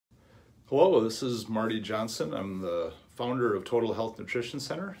Hello, this is Marty Johnson. I'm the founder of Total Health Nutrition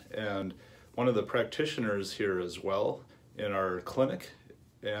Center and one of the practitioners here as well in our clinic.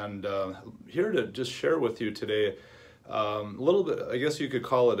 And here to just share with you today a little bit, I guess you could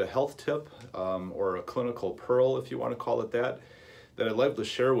call it a health tip or a clinical pearl if you want to call it that I'd like to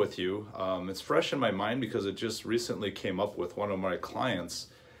share with you. It's fresh in my mind because it just recently came up with one of my clients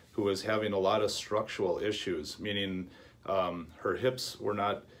who was having a lot of structural issues, meaning her hips were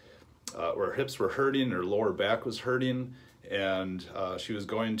not her hips were hurting, her lower back was hurting, and she was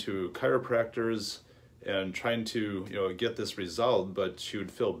going to chiropractors and trying to get this resolved, but she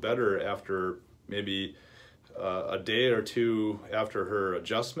would feel better after maybe a day or two after her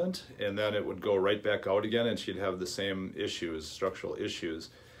adjustment, and then it would go right back out again and she'd have the same issues, structural issues.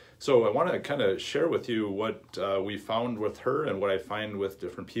 So I want to kind of share with you what we found with her and what I find with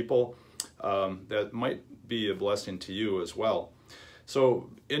different people that might be a blessing to you as well. So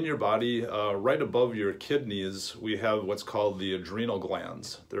in your body, right above your kidneys, we have what's called the adrenal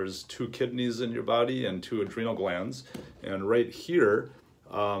glands. There's 2 kidneys in your body and 2 adrenal glands. And right here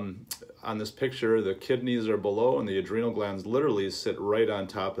on this picture, the kidneys are below and the adrenal glands literally sit right on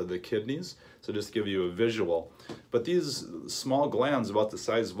top of the kidneys. So just to give you a visual. But these small glands about the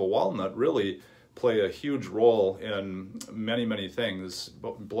size of a walnut really play a huge role in many things.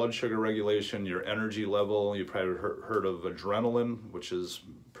 Blood sugar regulation, your energy level. You probably heard of adrenaline, which is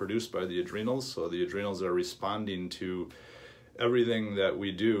produced by the adrenals. So the adrenals are responding to everything that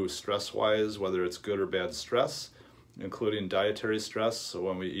we do stress-wise, whether it's good or bad stress, including dietary stress. So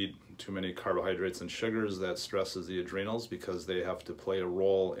when we eat too many carbohydrates and sugars, that stresses the adrenals because they have to play a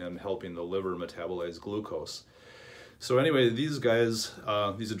role in helping the liver metabolize glucose. So anyway, these guys,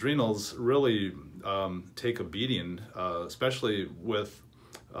 these adrenals really take a beating, especially with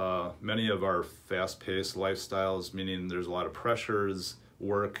many of our fast-paced lifestyles, meaning there's a lot of pressures,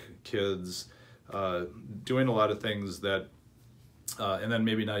 work, kids, doing a lot of things that, and then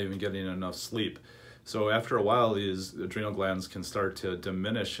maybe not even getting enough sleep. So after a while, these adrenal glands can start to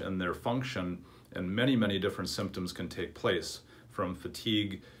diminish in their function, and many different symptoms can take place, from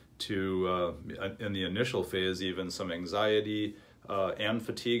fatigue to, in the initial phase, even some anxiety and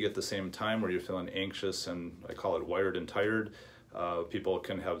fatigue at the same time, where you're feeling anxious and I call it wired and tired. People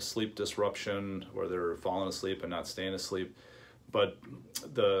can have sleep disruption where they're falling asleep and not staying asleep. But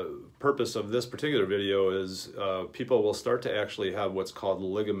the purpose of this particular video is people will start to actually have what's called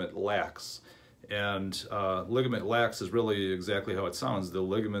ligament lax. And ligament lax is really exactly how it sounds. The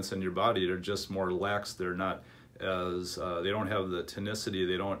ligaments in your body are just more lax. They're not as, they don't have the tonicity,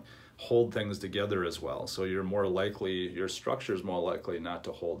 they don't hold things together as well. So you're more likely, your structure is more likely not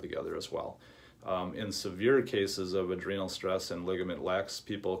to hold together as well. In severe cases of adrenal stress and ligament lax,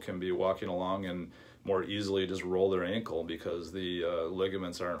 people can be walking along and more easily just roll their ankle because the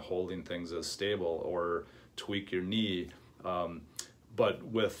ligaments aren't holding things as stable, or tweak your knee. But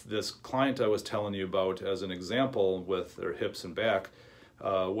with this client I was telling you about as an example with their hips and back,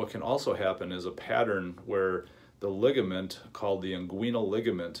 what can also happen is a pattern where the ligament called the inguinal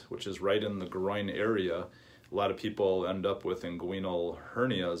ligament, which is right in the groin area. A lot of people end up with inguinal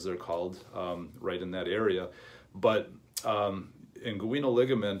hernias, they're called, right in that area. But inguinal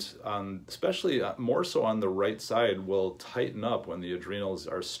ligament, especially more so on the right side, will tighten up when the adrenals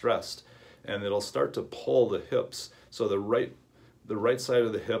are stressed, and it'll start to pull the hips. So the right side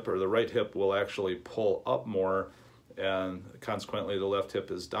of the hip, or the right hip, will actually pull up more, and consequently the left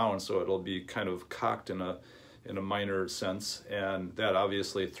hip is down, so it'll be kind of cocked in a minor sense, and that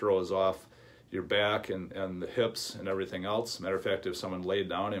obviously throws off your back and the hips and everything else. Matter of fact, if someone laid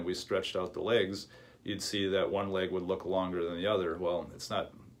down and we stretched out the legs, you'd see that one leg would look longer than the other. Well, it's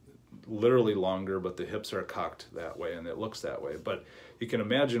not literally longer, but the hips are cocked that way and it looks that way. But you can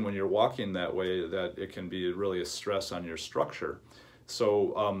imagine when you're walking that way that it can be really a stress on your structure.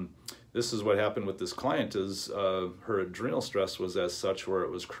 So this is what happened with this client, is her adrenal stress was as such where it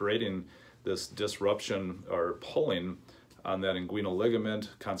was creating this disruption or pulling on that inguinal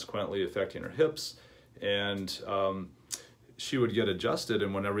ligament, consequently affecting her hips. And she would get adjusted,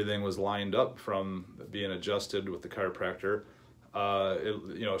 and when everything was lined up from being adjusted with the chiropractor,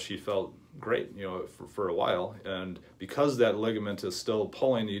 she felt great, for a while. And because that ligament is still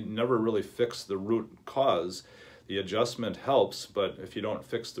pulling, you never really fix the root cause. The adjustment helps, but if you don't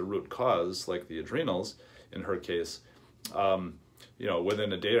fix the root cause, like the adrenals in her case,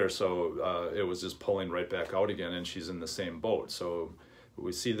 within a day or so, it was just pulling right back out again, and she's in the same boat. So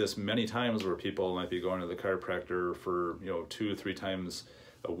we see this many times where people might be going to the chiropractor for 2-3 times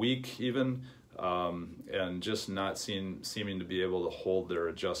a week even, and just not seeming to be able to hold their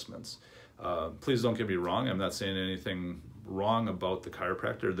adjustments. Please don't get me wrong, I'm not saying anything wrong about the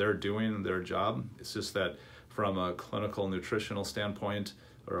chiropractor. They're doing their job. It's just that from a clinical nutritional standpoint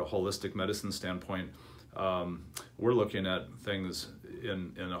or a holistic medicine standpoint, we're looking at things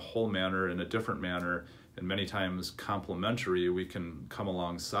in a whole manner, in a different manner, and many times complementary. We can come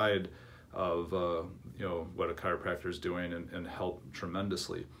alongside of what a chiropractor is doing and help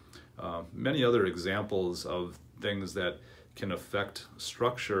tremendously. Many other examples of things that can affect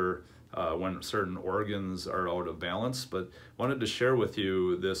structure when certain organs are out of balance, but wanted to share with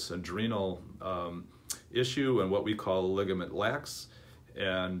you this adrenal issue and what we call ligament lax,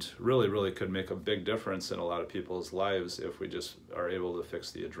 and really could make a big difference in a lot of people's lives if we just are able to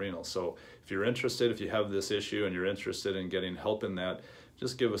fix the adrenal. So if you're interested, if you have this issue and you're interested in getting help in that,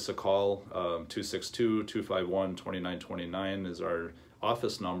 just give us a call. 262-251-2929 is our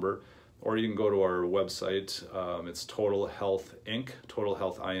office number, or you can go to our website. It's Total Health Inc.,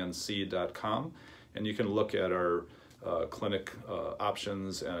 totalhealthinc.com, and you can look at our clinic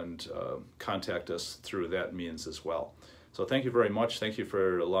options and contact us through that means as well. So thank you very much. Thank you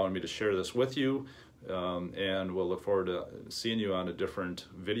for allowing me to share this with you, and we'll look forward to seeing you on a different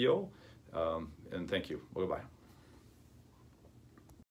video, and thank you. Bye-bye.